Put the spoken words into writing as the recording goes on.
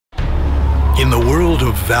In the world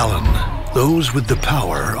of Valen, those with the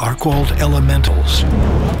power are called elementals,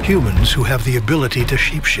 humans who have the ability to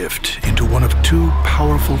shapeshift into one of two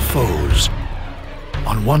powerful foes.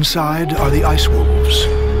 On one side are the Ice Wolves,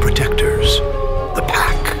 protectors, the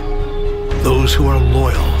pack, those who are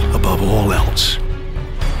loyal above all else.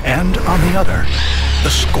 And on the other,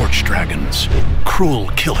 the Scorch Dragons,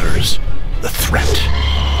 cruel killers, the threat,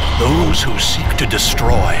 those who seek to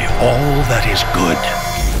destroy all that is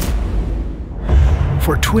good.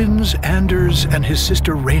 For twins Anders and his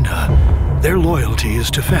sister Reyna, their loyalty is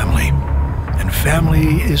to family, and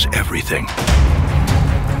family is everything.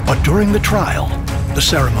 But during the trial, the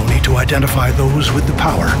ceremony to identify those with the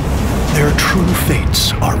power, their true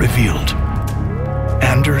fates are revealed.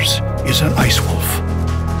 Anders is an Ice Wolf,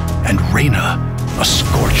 and Reyna a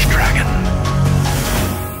Scorch Dragon.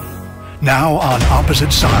 Now on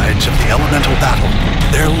opposite sides of the elemental battle,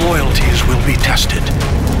 their loyalties will be tested.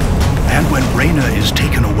 And when Reyna is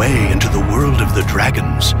taken away into the world of the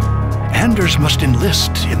dragons, Anders must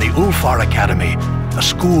enlist in the Ulfar Academy, a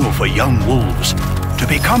school for young wolves, to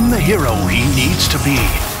become the hero he needs to be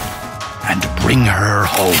and bring her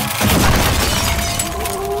home.